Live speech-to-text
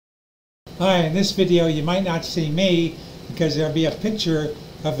Hi, in this video you might not see me because there'll be a picture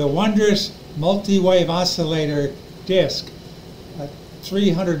of the wondrous multi-wave oscillator disc, a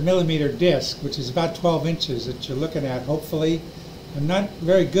 300 millimeter disc, which is about 12 inches that you're looking at, hopefully. I'm not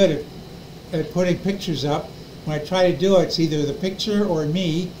very good at putting pictures up. When I try to do it, it's either the picture or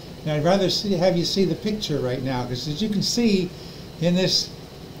me, and I'd rather have you see the picture right now, because as you can see in this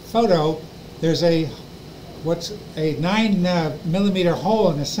photo, there's what's a 9 millimeter hole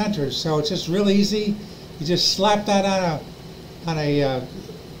in the center, so it's just real easy. You just slap that on a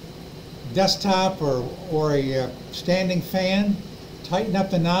desktop or a standing fan, tighten up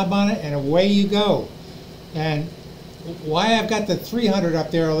the knob on it, and away you go. And why I've got the 300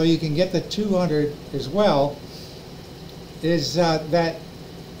 up there, although you can get the 200 as well, is that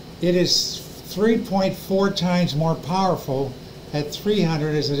it is 3.4 times more powerful at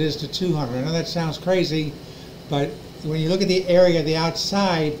 300 as it is to 200. I know that sounds crazy, but when you look at the area of the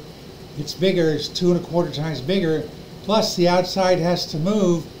outside, it's bigger, it's 2.25 times bigger, plus the outside has to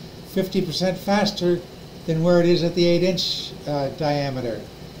move 50% faster than where it is at the 8-inch diameter.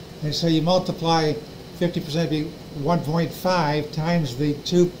 And so you multiply 50%, be 1.5 times the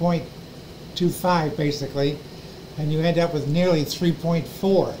 2.25 basically, and you end up with nearly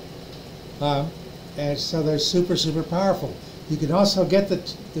 3.4. And so they're super, super powerful. You can also get the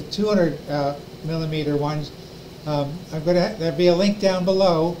 200 millimeter ones. There'll be a link down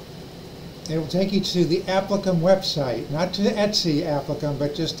below. It will take you to the Applicum website, not to the Etsy Applicum,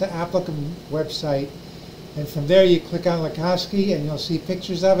 but just to Applicum website. And from there you click on Lakowski and you'll see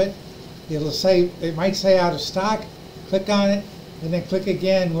pictures of it. It might say out of stock. Click on it and then click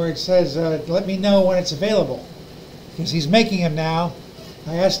again where it says let me know when it's available, because he's making them now.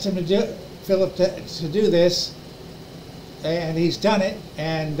 I asked him Philip to do this, and he's done it.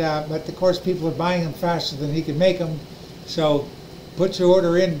 And but of course people are buying them faster than he can make them. So put your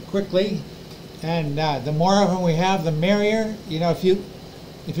order in quickly, and the more of them we have, the merrier. You know, if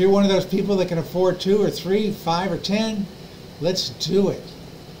you're one of those people that can afford 2 or 3, 5 or 10, let's do it.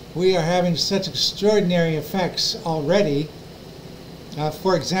 We are having such extraordinary effects already.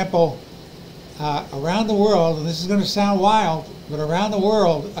 For example, around the world, and this is going to sound wild, but around the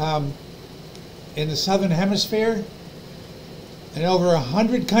world, in the southern hemisphere, in over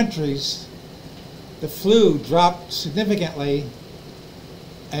 100 countries, the flu dropped significantly,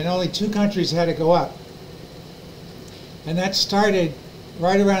 and only 2 countries had to go up. And that started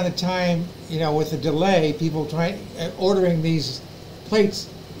right around the time, you know, with a delay, people ordering these plates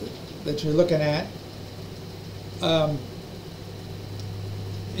that you're looking at, you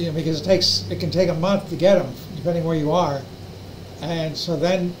know, because it can take a month to get them, depending where you are. And so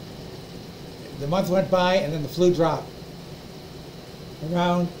then the month went by, and then the flu dropped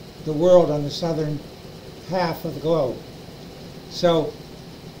around the world on the southern half of the globe. So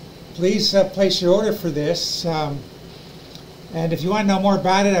please place your order for this. And if you want to know more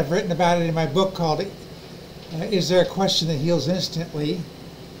about it, I've written about it in my book called Is There a Question That Heals Instantly?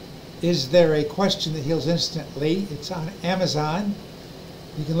 Is There a Question That Heals Instantly? It's on Amazon.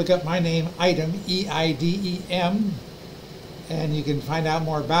 You can look up my name, Idem, E-I-D-E-M, and you can find out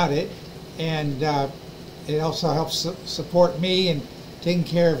more about it. And it also helps support me in taking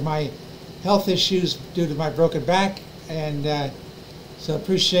care of my health issues due to my broken back. And so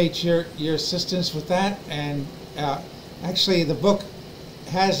appreciate your assistance with that. And actually the book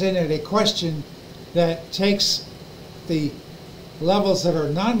has in it a question that takes the levels that are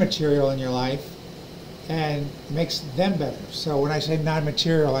non-material in your life and makes them better. So when I say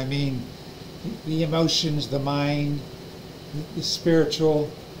non-material, I mean the emotions, the mind, the spiritual.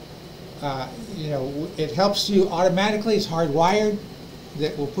 You know, it helps you automatically. It's hardwired.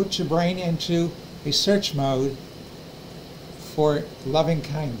 That will put your brain into a search mode for loving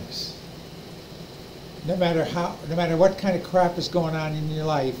kindness. No matter what kind of crap is going on in your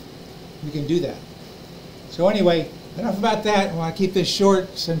life, you can do that. So anyway, enough about that. I want to keep this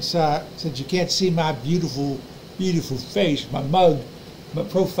short since you can't see my beautiful, beautiful face, my mug, my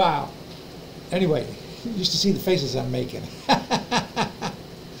profile. Anyway, you used to see the faces I'm making.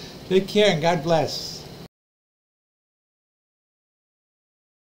 Take care and God bless.